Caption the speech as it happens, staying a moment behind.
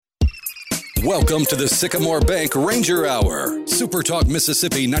Welcome to the Sycamore Bank Ranger Hour. Super Talk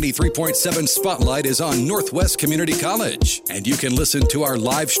Mississippi 93.7 Spotlight is on Northwest Community College, and you can listen to our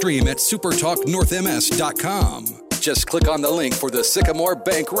live stream at supertalknorthms.com. Just click on the link for the Sycamore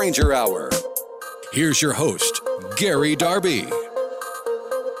Bank Ranger Hour. Here's your host, Gary Darby.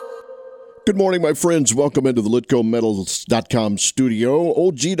 Good morning, my friends. Welcome into the LitcoMetals.com studio.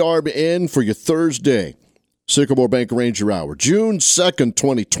 Old G Darby in for your Thursday Sycamore Bank Ranger Hour, June 2nd,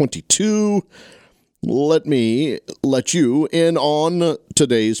 2022. Let me let you in on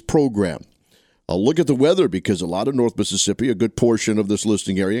today's program. I'll look at the weather because a lot of North Mississippi, a good portion of this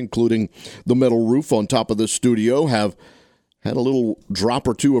listening area, including the metal roof on top of this studio, have had a little drop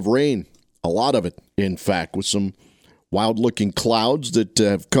or two of rain. A lot of it, in fact, with some wild-looking clouds that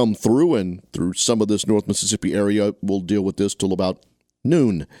have come through, and through some of this North Mississippi area. We'll deal with this till about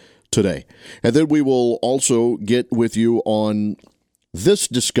noon today. And then we will also get with you on this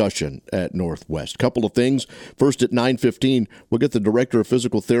discussion at Northwest. Couple of things. First, at 9:15, we'll get the Director of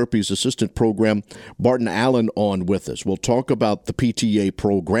Physical Therapy's Assistant Program, Barton Allen, on with us. We'll talk about the PTA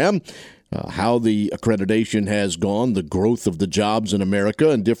program, how the accreditation has gone, the growth of the jobs in America,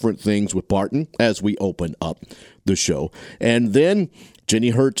 and different things with Barton as we open up the show. And then Jenny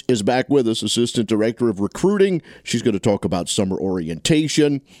Hurt is back with us, Assistant Director of Recruiting. She's going to talk about summer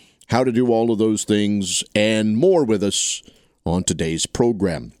orientation, how to do all of those things, and more with us on today's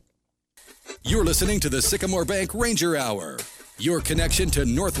program. You're listening to the Sycamore Bank Ranger Hour, your connection to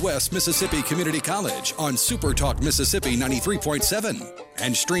Northwest Mississippi Community College on Super Talk Mississippi 93.7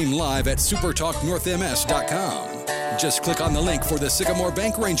 and stream live at supertalknorthms.com. Just click on the link for the Sycamore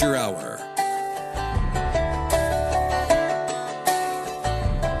Bank Ranger Hour.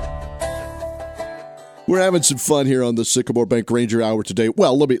 We're having some fun here on the Sycamore Bank Ranger Hour today.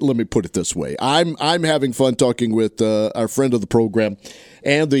 Well, let me put it this way. I'm having fun talking with our friend of the program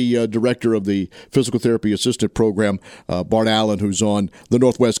and the director of the Physical Therapy Assistant Program, Barton Allen, who's on the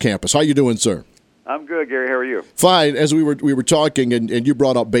Northwest campus. How you doing, sir? I'm good, Gary. How are you? Fine. As we were talking, and you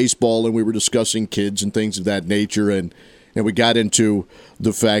brought up baseball, and we were discussing kids and things of that nature, and we got into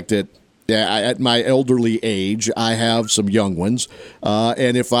the fact that at my elderly age, I have some young ones,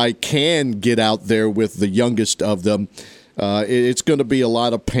 and if I can get out there with the youngest of them, it's going to be a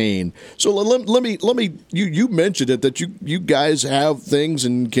lot of pain. So let me. You mentioned it that you guys have things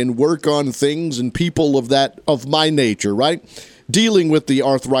and can work on things and people of my nature, right? Dealing with the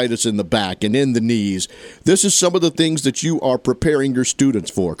arthritis in the back and in the knees. This is some of the things that you are preparing your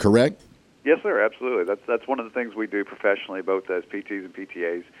students for, correct? Yes, sir. Absolutely. That's one of the things we do professionally, both as PTs and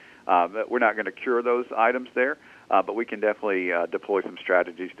PTAs. We're not going to cure those items there, but we can definitely deploy some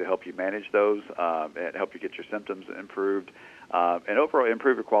strategies to help you manage those and help you get your symptoms improved and overall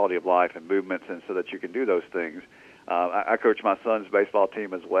improve your quality of life and movements, and so that you can do those things. I coach my son's baseball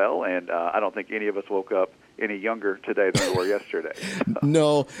team as well, and I don't think any of us woke up any younger today than we were yesterday.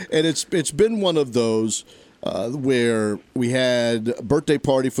 No, and it's been one of those where we had a birthday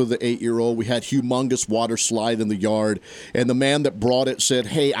party for the 8-year-old. We had humongous water slide in the yard, and the man that brought it said,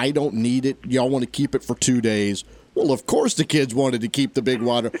 "Hey, I don't need it. Y'all want to keep it for 2 days." Well, of course the kids wanted to keep the big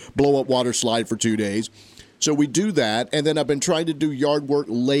blow-up water slide for 2 days. So we do that, and then I've been trying to do yard work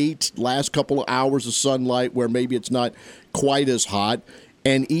last couple of hours of sunlight where maybe it's not quite as hot,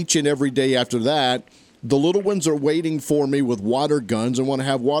 and each and every day after that, the little ones are waiting for me with water guns and want to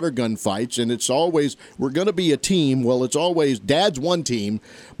have water gun fights, and it's always, we're going to be a team. Well, it's always Dad's one team,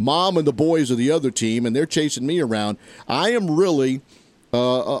 Mom and the boys are the other team, and they're chasing me around. I am really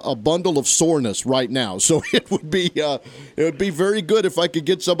a bundle of soreness right now, so it would be very good if I could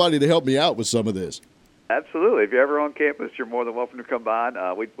get somebody to help me out with some of this. Absolutely. If you're ever on campus, you're more than welcome to come by.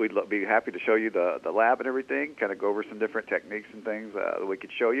 We'd be happy to show you the lab and everything, kind of go over some different techniques and things that we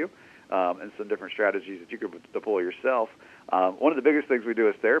could show you. And some different strategies that you could deploy yourself. One of the biggest things we do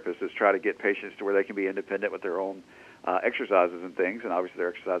as therapists is try to get patients to where they can be independent with their own exercises and things, and obviously their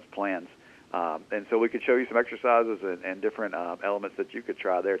exercise plans. And so we could show you some exercises and different elements that you could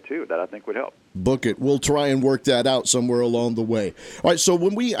try there, too, that I think would help. Book it. We'll try and work that out somewhere along the way. All right, so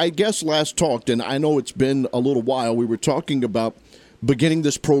when we, I guess, last talked, and I know it's been a little while, we were talking about beginning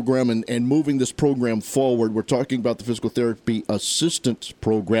this program and moving this program forward. We're talking about the Physical Therapy Assistance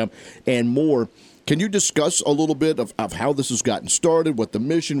Program and more. Can you discuss a little bit of how this has gotten started, what the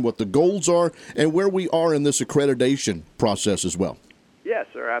mission, what the goals are, and where we are in this accreditation process as well? Yes,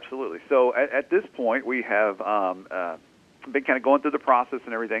 sir, absolutely. So at this point, we have been kind of going through the process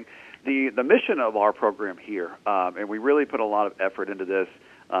and everything. The mission of our program here, and we really put a lot of effort into this,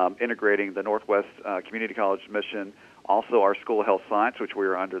 integrating the Northwest Community College mission, also our School of Health Science, which we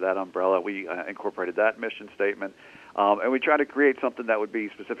are under that umbrella. We incorporated that mission statement. And we try to create something that would be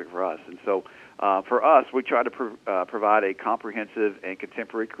specific for us. And so for us, we try to provide a comprehensive and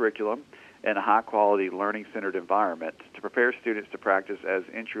contemporary curriculum and a high-quality learning-centered environment to prepare students to practice as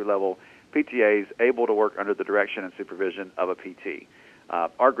entry-level PTAs able to work under the direction and supervision of a PT.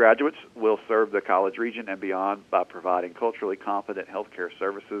 Our graduates will serve the college region and beyond by providing culturally competent healthcare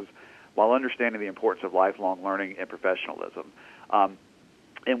services while understanding the importance of lifelong learning and professionalism.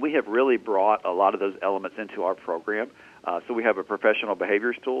 And we have really brought a lot of those elements into our program. So we have a professional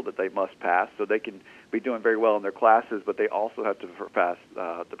behaviors tool that they must pass, so they can be doing very well in their classes, but they also have to pass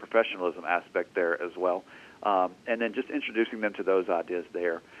the professionalism aspect there as well. And then just introducing them to those ideas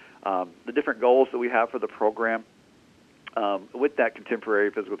there. The different goals that we have for the program with that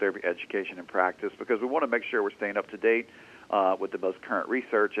contemporary physical therapy education and practice, because we want to make sure we're staying up to date with the most current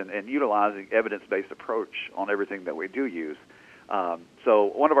research and utilizing evidence-based approach on everything that we do use.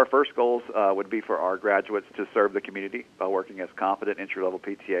 So one of our first goals would be for our graduates to serve the community by working as competent entry-level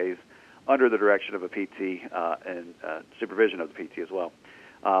PTAs under the direction of a PT and supervision of the PT as well.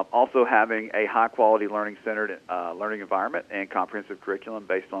 Also having a high-quality learning-centered learning environment and comprehensive curriculum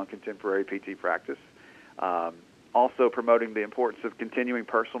based on contemporary PT practice. Also promoting the importance of continuing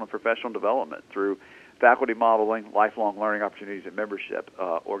personal and professional development through faculty modeling, lifelong learning opportunities, and membership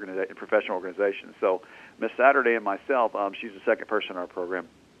in professional organizations. So Miss Saturday and myself, she's the second person in our program.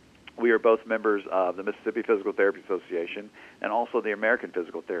 We are both members of the Mississippi Physical Therapy Association and also the American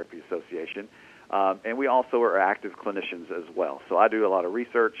Physical Therapy Association. And we also are active clinicians as well. So I do a lot of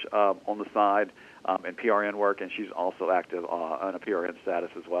research on the side and PRN work, and she's also active on a PRN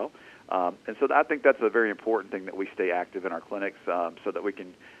status as well. And so I think that's a very important thing that we stay active in our clinics so that we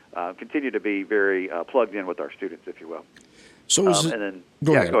can continue to be very plugged in with our students, if you will. So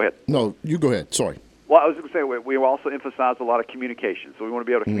go ahead. No, you go ahead. Sorry. Well, I was going to say we also emphasize a lot of communication. So we want to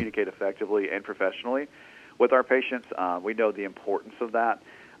be able to communicate effectively and professionally with our patients. We know the importance of that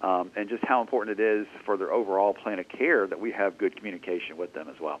and just how important it is for their overall plan of care that we have good communication with them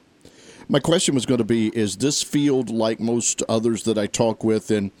as well. My question was going to be, is this field like most others that I talk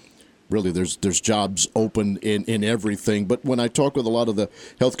with, and really there's jobs open in everything, but when I talk with a lot of the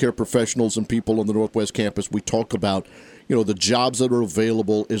healthcare professionals and people on the Northwest campus, we talk about, the jobs that are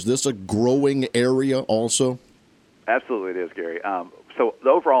available. Is this a growing area also? Absolutely it is, Gary. So the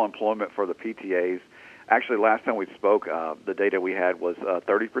overall employment for the PTAs, actually last time we spoke, the data we had was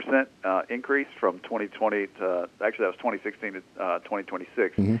 30% increase from 2020 to, actually that was 2016 to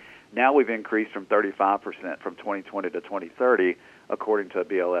 2026. Mm-hmm. Now we've increased from 35% from 2020 to 2030, according to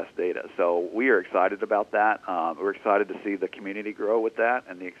BLS data. So we are excited about that. We're excited to see the community grow with that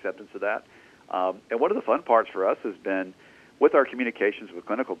and the acceptance of that. And one of the fun parts for us has been with our communications with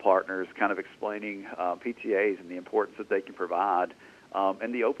clinical partners, kind of explaining PTAs and the importance that they can provide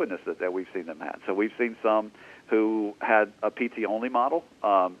and the openness that we've seen them have. So we've seen some who had a PT-only model,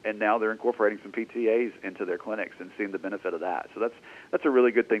 and now they're incorporating some PTAs into their clinics and seeing the benefit of that. So that's a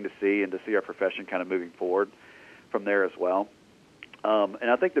really good thing to see, and to see our profession kind of moving forward from there as well.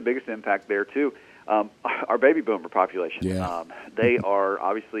 And I think the biggest impact there, too, our baby boomer population. Yeah. They are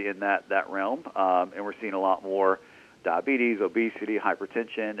obviously in that realm, and we're seeing a lot more diabetes, obesity,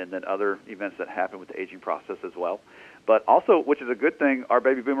 hypertension, and then other events that happen with the aging process as well. But also, which is a good thing, our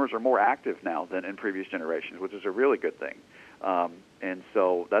baby boomers are more active now than in previous generations, which is a really good thing. And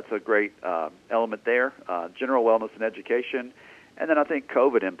so that's a great element there. General wellness and education. And then I think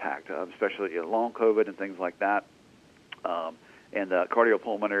COVID impact, especially long COVID and things like that. And the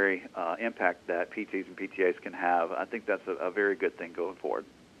cardiopulmonary impact that PTs and PTAs can have, I think that's a very good thing going forward.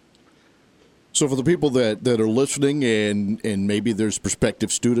 So for the people that are listening, and maybe there's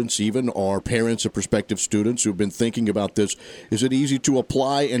prospective students even, or parents of prospective students who've been thinking about this, is it easy to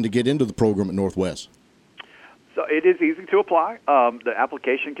apply and to get into the program at Northwest? So it is easy to apply. The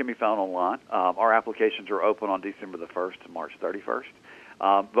application can be found online. Our applications are open on December the 1st to March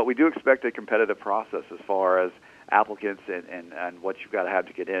 31st. But we do expect a competitive process as far as applicants and what you've got to have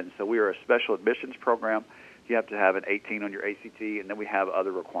to get in. So we are a special admissions program. You have to have an 18 on your ACT, and then we have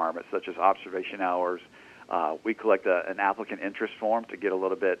other requirements such as observation hours. We collect an applicant interest form to get a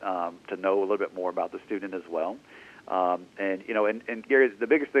little bit to know a little bit more about the student as well. And Gary, the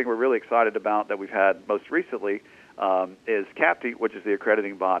biggest thing we're really excited about that we've had most recently is CAPTE, which is the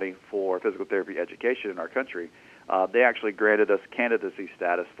accrediting body for physical therapy education in our country. They actually granted us candidacy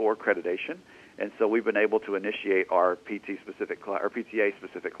status for accreditation. And so we've been able to initiate our PTA-specific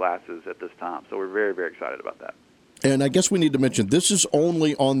classes at this time. So we're very, very excited about that. And I guess we need to mention, this is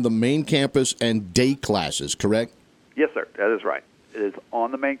only on the main campus and day classes, correct? Yes, sir. That is right. It is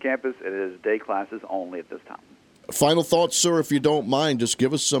on the main campus. It is day classes only at this time. Final thoughts, sir, if you don't mind. Just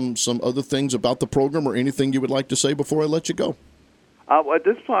give us some other things about the program or anything you would like to say before I let you go. Well, at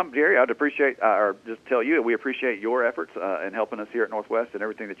this time, Jerry, I'd appreciate, or just tell you, we appreciate your efforts in helping us here at Northwest and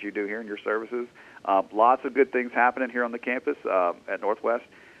everything that you do here in your services. Lots of good things happening here on the campus at Northwest.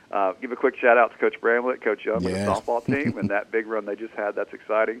 Give a quick shout-out to Coach Bramlett, Coach Young, and the softball team, and that big run they just had. That's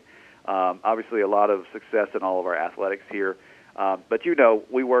exciting. Obviously, a lot of success in all of our athletics here. But,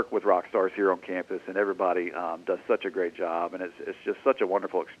 we work with rock stars here on campus, and everybody does such a great job, and it's just such a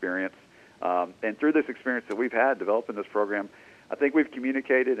wonderful experience. And through this experience that we've had developing this program, I think we've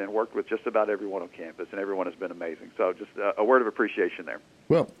communicated and worked with just about everyone on campus, and everyone has been amazing. So just a word of appreciation there.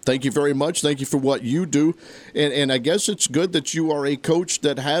 Well, thank you very much. Thank you for what you do. And I guess it's good that you are a coach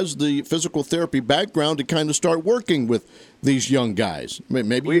that has the physical therapy background to kind of start working with these young guys.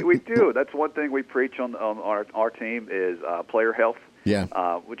 Maybe we do. That's one thing we preach on our team is player health.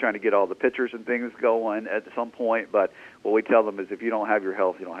 Yeah. We're trying to get all the pitchers and things going at some point, but what we tell them is if you don't have your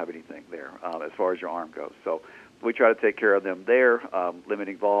health, you don't have anything there as far as your arm goes. So we try to take care of them there,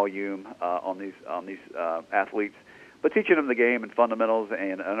 limiting volume on these athletes, but teaching them the game and fundamentals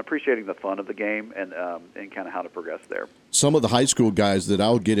and appreciating the fun of the game and kind of how to progress there. Some of the high school guys that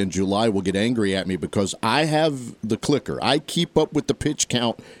I'll get in July will get angry at me because I have the clicker. I keep up with the pitch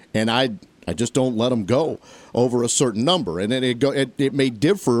count, and I just don't let them go over a certain number. And then it may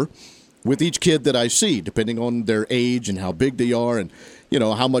differ with each kid that I see, depending on their age and how big they are and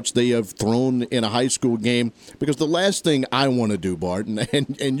how much they have thrown in a high school game. Because the last thing I want to do, Barton,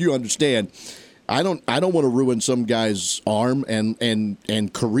 and you understand, I don't want to ruin some guy's arm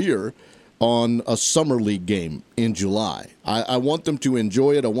and career on a summer league game in July. I want them to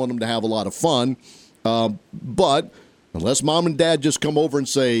enjoy it. I want them to have a lot of fun. But unless mom and dad just come over and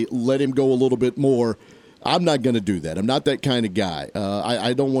say, let him go a little bit more, I'm not going to do that. I'm not that kind of guy.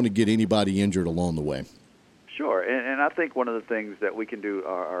 I don't want to get anybody injured along the way. Sure, and I think one of the things that we can do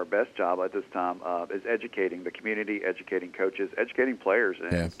our best job at this time is educating the community, educating coaches, educating players,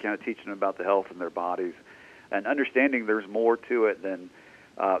 and kind of teaching them about the health in their bodies and understanding there's more to it than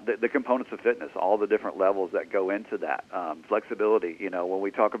the components of fitness, all the different levels that go into that. Flexibility, when we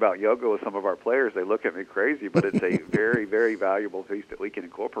talk about yoga with some of our players, they look at me crazy, but it's a very, very valuable piece that we can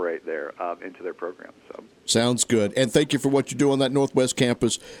incorporate there into their program. So. Sounds good. And thank you for what you do on that Northwest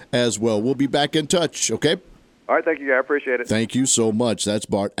campus as well. We'll be back in touch, okay? All right, thank you, guys. I appreciate it. Thank you so much. That's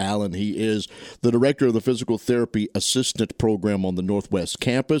Barton Allen. He is the director of the Physical Therapy Assistant Program on the Northwest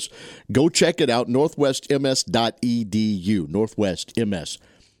campus. Go check it out, northwestms.edu,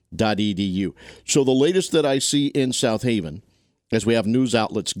 northwestms.edu. So the latest that I see in South Haven, as we have news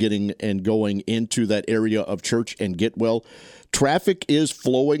outlets getting and going into that area of Church and Getwell, traffic is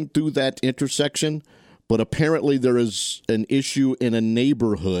flowing through that intersection, but apparently there is an issue in a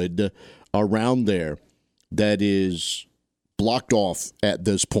neighborhood around there that is blocked off at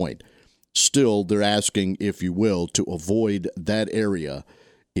this point. Still, they're asking, if you will, to avoid that area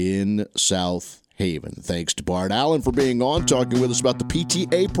in South Haven. Thanks to Barton Allen for being on, talking with us about the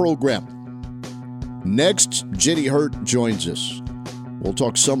PTA program. Next, Jenny Hurt joins us. We'll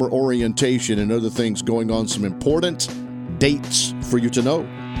talk summer orientation and other things going on, some important dates for you to know.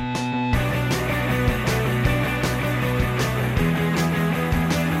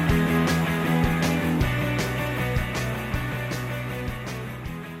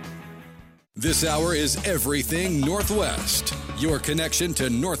 This hour is Everything Northwest, your connection to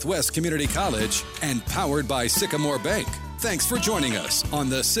Northwest Community College and powered by Sycamore Bank. Thanks for joining us on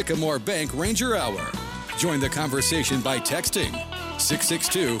the Sycamore Bank Ranger Hour. Join the conversation by texting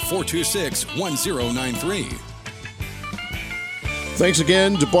 662-426-1093. Thanks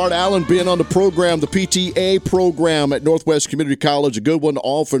again to Barton Allen being on the program, the PTA program at Northwest Community College, a good one,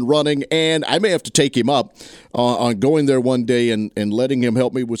 off and running, and I may have to take him up on going there one day and letting him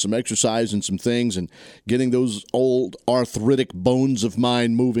help me with some exercise and some things and getting those old arthritic bones of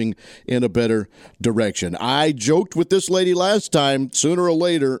mine moving in a better direction. I joked with this lady last time, sooner or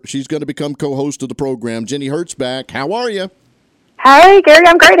later, she's going to become co-host of the program. Jenny Hurt's back. How are you? Hey, Gary,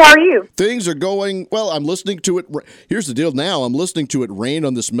 I'm great. How are you? Things are going, well, I'm listening to it. Here's the deal now. I'm listening to it rain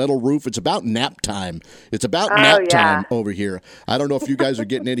on this metal roof. It's about nap time. It's about nap time over here. I don't know if you guys are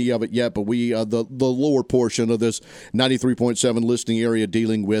getting any of it yet, but we, the lower portion of this 93.7 listening area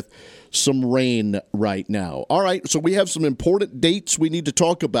dealing with some rain right now. All right, so we have some important dates we need to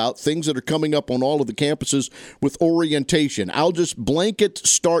talk about, things that are coming up on all of the campuses with orientation. I'll just blanket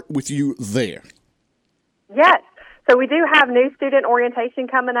start with you there. Yes. So we do have new student orientation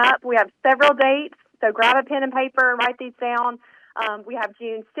coming up. We have several dates, so grab a pen and paper and write these down. We have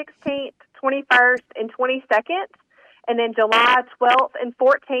June 16th, 21st, and 22nd. And then July 12th and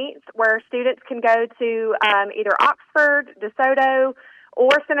 14th, where students can go to either Oxford, DeSoto,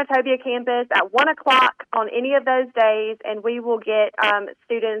 or Senatobia campus at 1 o'clock on any of those days, and we will get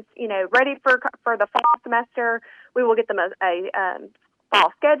students, ready for the fall semester. We will get them a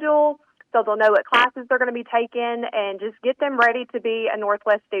fall schedule, so they'll know what classes they're going to be taking, and just get them ready to be a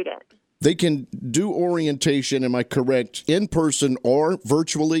Northwest student. They can do orientation, am I correct, in person or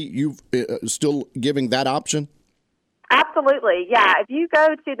virtually? You've still giving that option? Absolutely, yeah. If you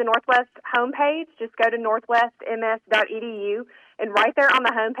go to the Northwest homepage, just go to northwestms.edu, and right there on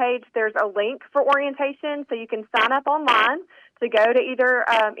the homepage, there's a link for orientation, so you can sign up online to go to either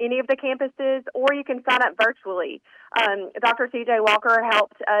any of the campuses, or you can sign up virtually. Dr. C.J. Walker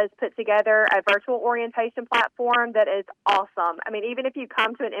helped us put together a virtual orientation platform that is awesome. I mean, even if you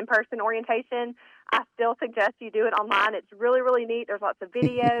come to an in-person orientation, I still suggest you do it online. It's really, really neat. There's lots of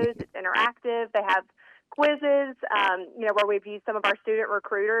videos. It's interactive. They have quizzes, where we've used some of our student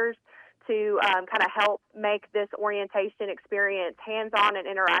recruiters to kind of help make this orientation experience hands-on and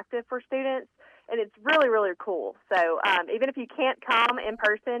interactive for students. And it's really, really cool. So even if you can't come in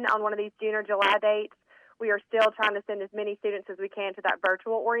person on one of these June or July dates, we are still trying to send as many students as we can to that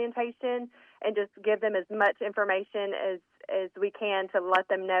virtual orientation and just give them as much information as we can to let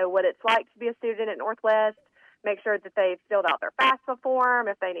them know what it's like to be a student at Northwest, make sure that they've filled out their FAFSA form,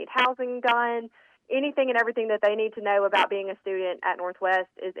 if they need housing done. Anything and everything that they need to know about being a student at Northwest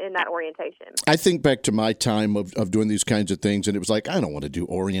is in that orientation. I think back to my time of doing these kinds of things, and it was like, I don't want to do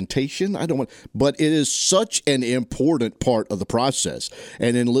orientation. But it is such an important part of the process.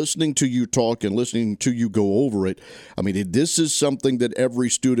 And in listening to you talk and listening to you go over it, I mean, this is something that every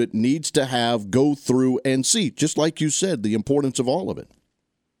student needs to go through and see, just like you said, the importance of all of it.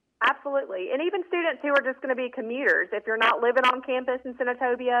 Absolutely. And even students who are just going to be commuters, if you're not living on campus in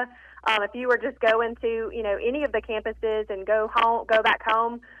Senatobia, if you were just going to, any of the campuses and go back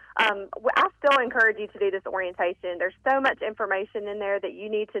home, I still encourage you to do this orientation. There's so much information in there that you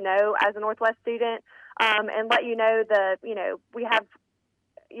need to know as a Northwest student, and let you know we have,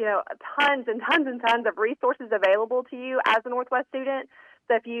 tons and tons and tons of resources available to you as a Northwest student.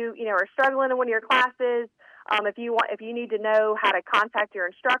 So if you, are struggling in one of your classes, if you need to know how to contact your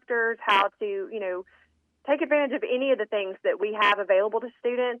instructors, how to, take advantage of any of the things that we have available to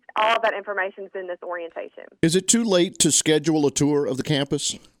students, all of that information is in this orientation. Is it too late to schedule a tour of the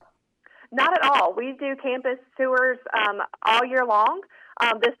campus? Not at all. We do campus tours all year long.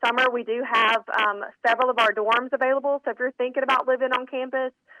 This summer we do have several of our dorms available, so if you're thinking about living on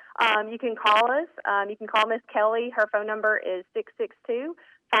campus, you can call us. You can call Miss Kelly. Her phone number is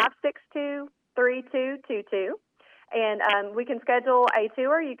 662-562-3222. And we can schedule a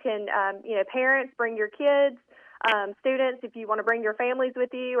tour. You can, parents, bring your kids, students, if you want to bring your families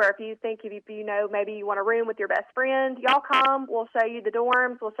with you, or if you think, maybe you want a room with your best friend, y'all come. We'll show you the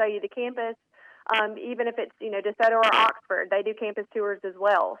dorms. We'll show you the campus. Even if it's, DeSoto or Oxford, they do campus tours as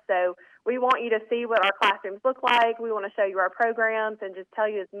well. So we want you to see what our classrooms look like. We want to show you our programs and just tell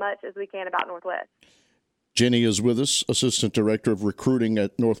you as much as we can about Northwest. Jenny is with us, Assistant Director of Recruiting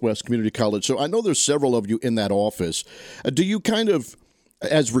at Northwest Community College. So I know there's several of you in that office. Do you kind of,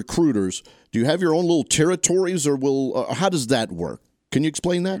 as recruiters, do you have your own little territories, or how does that work? Can you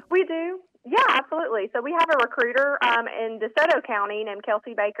explain that? We do. Yeah, absolutely. So we have a recruiter in DeSoto County named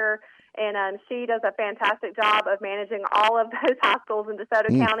Kelsey Baker, and she does a fantastic job of managing all of those high schools in DeSoto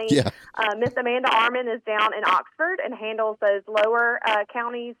County. Yeah. Miss Amanda Arman is down in Oxford and handles those lower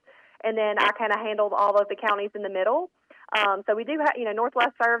counties. And then I kind of handled all of the counties in the middle. So we do have,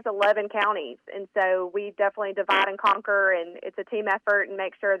 Northwest serves 11 counties. And so we definitely divide and conquer, and it's a team effort, and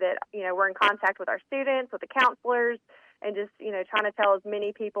make sure that, we're in contact with our students, with the counselors, and just, trying to tell as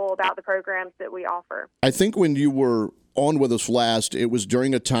many people about the programs that we offer. I think when you were on with us last, it was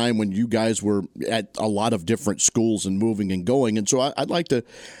during a time when you guys were at a lot of different schools and moving and going. And so I'd like to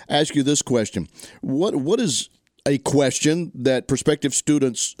ask you this question. What is a question that prospective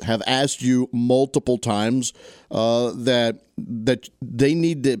students have asked you multiple times that they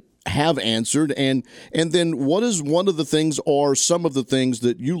need to have answered, and then what is one of the things or some of the things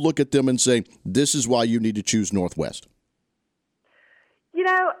that you look at them and say, this is why you need to choose Northwest?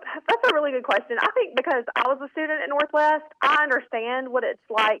 That's a really good question. I think because I was a student at Northwest, I understand what it's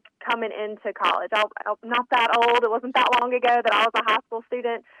like coming into college. I'm not that old. It wasn't that long ago that I was a high school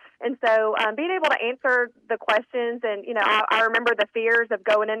student. And so being able to answer the questions, and, I remember the fears of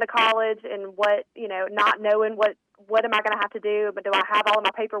going into college and not knowing what am I going to have to do, but do I have all of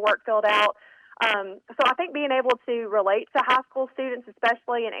my paperwork filled out? So I think being able to relate to high school students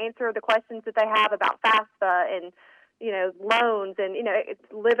especially, and answer the questions that they have about FAFSA and, loans and,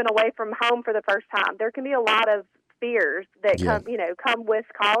 living away from home for the first time. There can be a lot of fears that come with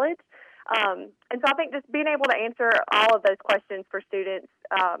college. And so I think just being able to answer all of those questions for students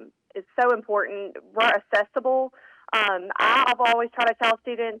is so important. We're accessible. I've always tried to tell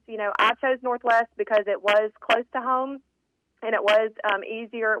students, I chose Northwest because it was close to home and it was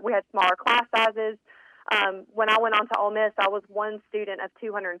easier. We had smaller class sizes. When I went on to Ole Miss, I was one student of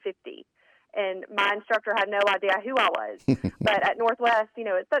 250. And my instructor had no idea who I was. But at Northwest,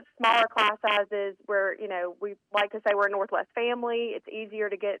 it's such smaller class sizes where, we like to say we're a Northwest family. It's easier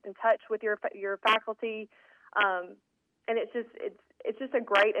to get in touch with your faculty. And it's just a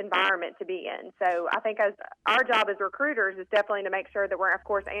great environment to be in. So I think as our job as recruiters is definitely to make sure that we're, of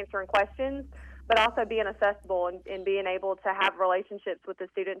course, answering questions, but also being accessible and being able to have relationships with the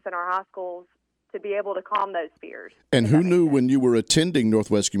students in our high schools to be able to calm those fears. And who knew when you were attending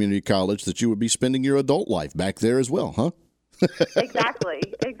Northwest Community College that you would be spending your adult life back there as well, huh? Exactly.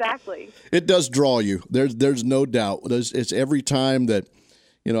 It does draw you. There's no doubt. It's every time that,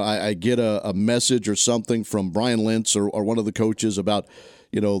 I get a message or something from Brian Lentz or one of the coaches about,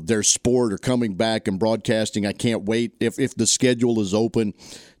 their sport or coming back and broadcasting. I can't wait if the schedule is open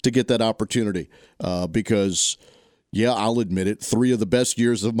to get that opportunity because – yeah, I'll admit it. 3 of the best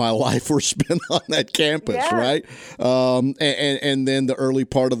years of my life were spent on that campus, right? And then the early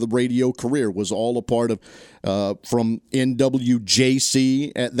part of the radio career was all a part of from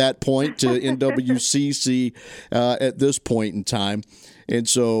NWJC at that point to NWCC at this point in time. And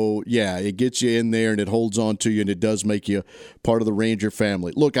so, yeah, it gets you in there and it holds on to you and it does make you part of the Ranger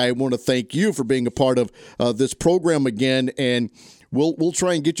family. Look, I want to thank you for being a part of this program again, and we'll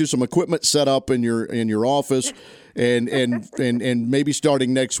try and get you some equipment set up in your office. And maybe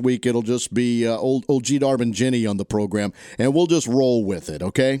starting next week, it'll just be old G. Darby and Jenny on the program, and we'll just roll with it,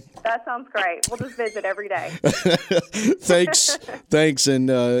 okay? That sounds great. We'll just visit every day. Thanks,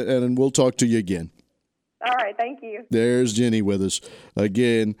 and we'll talk to you again. All right, thank you. There's Jenny with us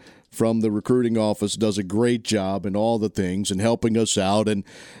again from the recruiting office. Does a great job in all the things and helping us out. And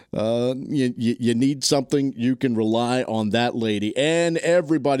you need something, you can rely on that lady and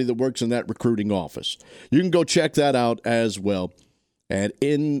everybody that works in that recruiting office. You can go check that out as well at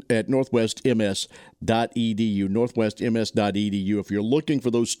northwestms.edu, northwestms.edu. If you're looking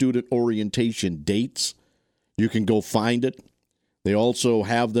for those student orientation dates, you can go find it. They also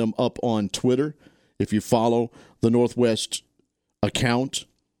have them up on Twitter. If you follow the Northwest account,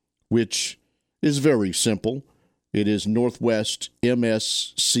 which is very simple. It is Northwest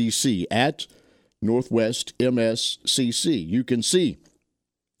MSCC, at Northwest MSCC. You can see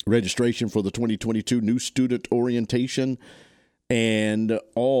registration for the 2022 new student orientation and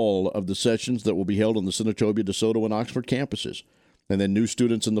all of the sessions that will be held on the Senatobia, DeSoto, and Oxford campuses. And then new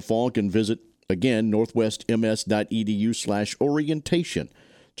students in the fall can visit, again, northwestms.edu/orientation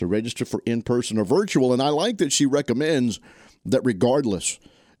to register for in-person or virtual. And I like that she recommends that regardless,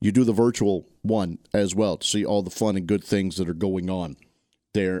 you do the virtual one as well to see all the fun and good things that are going on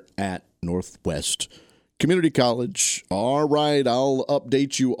there at Northwest Community College. All right, I'll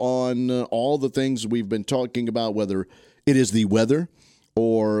update you on all the things we've been talking about, whether it is the weather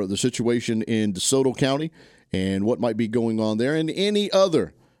or the situation in DeSoto County and what might be going on there, and any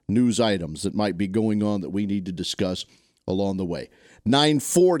other news items that might be going on that we need to discuss along the way.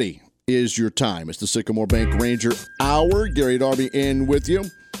 9:40 is your time. It's the Sycamore Bank Ranger Hour. Gary Darby in with you.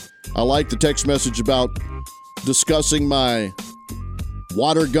 I like the text message about discussing my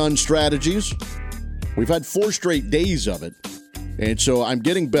water gun strategies. We've had 4 straight days of it, and so I'm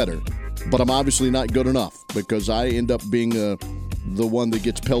getting better, but I'm obviously not good enough because I end up being the one that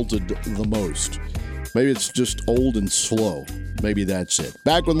gets pelted the most. Maybe it's just old and slow. Maybe that's it.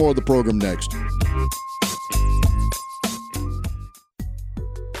 Back with more of the program next.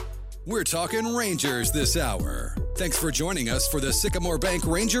 We're talking Rangers this hour. Thanks for joining us for the Sycamore Bank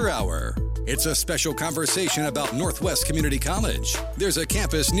Ranger Hour. It's a special conversation about Northwest Community College. There's a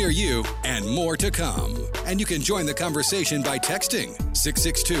campus near you and more to come. And you can join the conversation by texting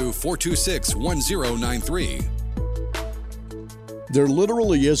 662-426-1093. There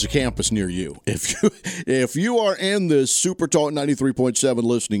literally is a campus near you. If you are in this Super Talk 93.7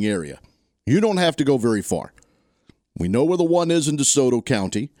 listening area, you don't have to go very far. We know where the one is in DeSoto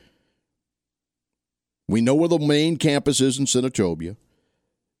County. We know where the main campus is in Senatobia.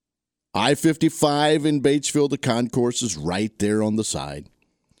 I-55 in Batesville, the concourse is right there on the side.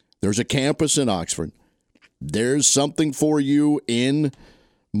 There's a campus in Oxford. There's something for you in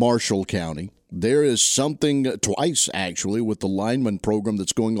Marshall County. There is something twice, actually, with the lineman program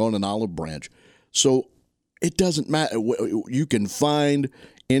that's going on in Olive Branch. So it doesn't matter. You can find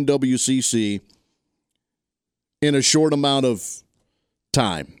NWCC in a short amount of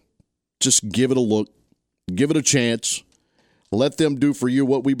time. Just give it a look. Give it a chance. Let them do for you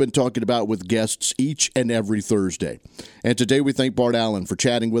what we've been talking about with guests each and every Thursday. And today we thank Barton Allen for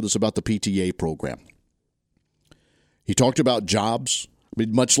chatting with us about the PTA program. He talked about jobs. I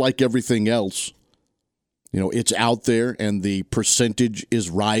mean, much like everything else, it's out there and the percentage is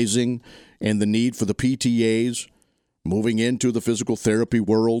rising, and the need for the PTAs moving into the physical therapy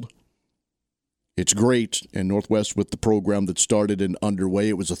world. It's great. And Northwest, with the program that started and underway,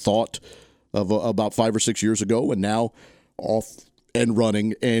 it was a thought of about 5 or 6 years ago, and now off and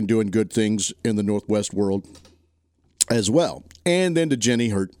running and doing good things in the Northwest world as well. And then to Jenny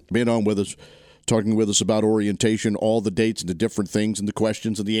Hurt, being on with us, talking with us about orientation, all the dates and the different things and the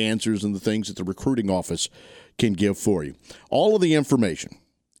questions and the answers and the things that the recruiting office can give for you. All of the information,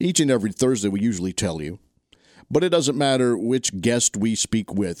 each and every Thursday we usually tell you, but it doesn't matter which guest we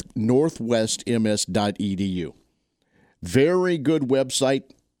speak with, northwestms.edu. Very good website,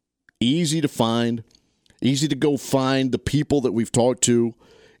 easy to find. Easy to go find the people that we've talked to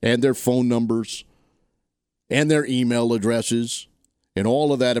and their phone numbers and their email addresses and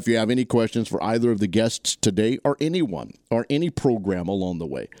all of that if you have any questions for either of the guests today or anyone or any program along the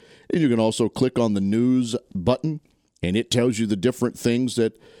way. And you can also click on the news button, and it tells you the different things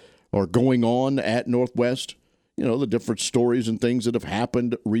that are going on at Northwest, the different stories and things that have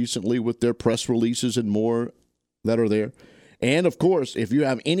happened recently with their press releases and more that are there. And, of course, if you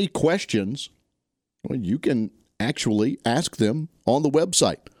have any questions, well, you can actually ask them on the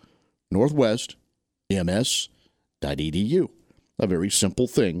website, northwestms.edu. A very simple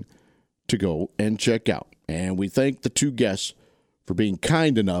thing to go and check out. And we thank the two guests for being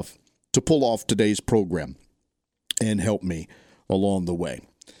kind enough to pull off today's program and help me along the way.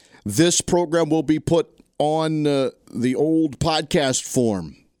 This program will be put on the old podcast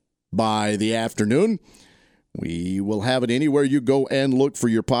form by the afternoon. We will have it anywhere you go and look for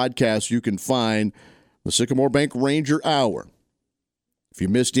your podcast. You can find the Sycamore Bank Ranger Hour. If you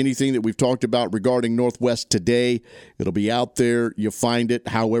missed anything that we've talked about regarding Northwest today, it'll be out there. You'll find it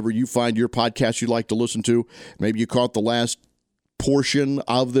however you find your podcast you'd like to listen to. Maybe you caught the last portion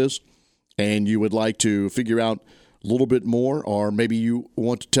of this and you would like to figure out a little bit more, or maybe you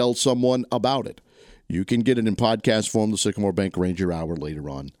want to tell someone about it. You can get it in podcast form, the Sycamore Bank Ranger Hour, later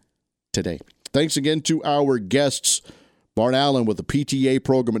on today. Thanks again to our guests, Barton Allen with the PTA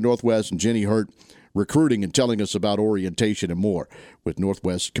program at Northwest and Jenny Hurt, recruiting and telling us about orientation and more with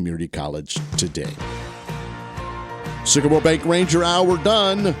Northwest Community College today. Sycamore Bank Ranger Hour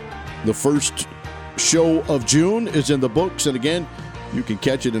done. The first show of June is in the books, and again, you can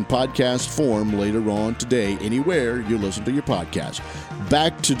catch it in podcast form later on today, anywhere you listen to your podcast.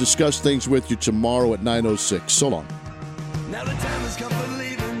 Back to discuss things with you tomorrow at 9:06. So long. Now the time has come.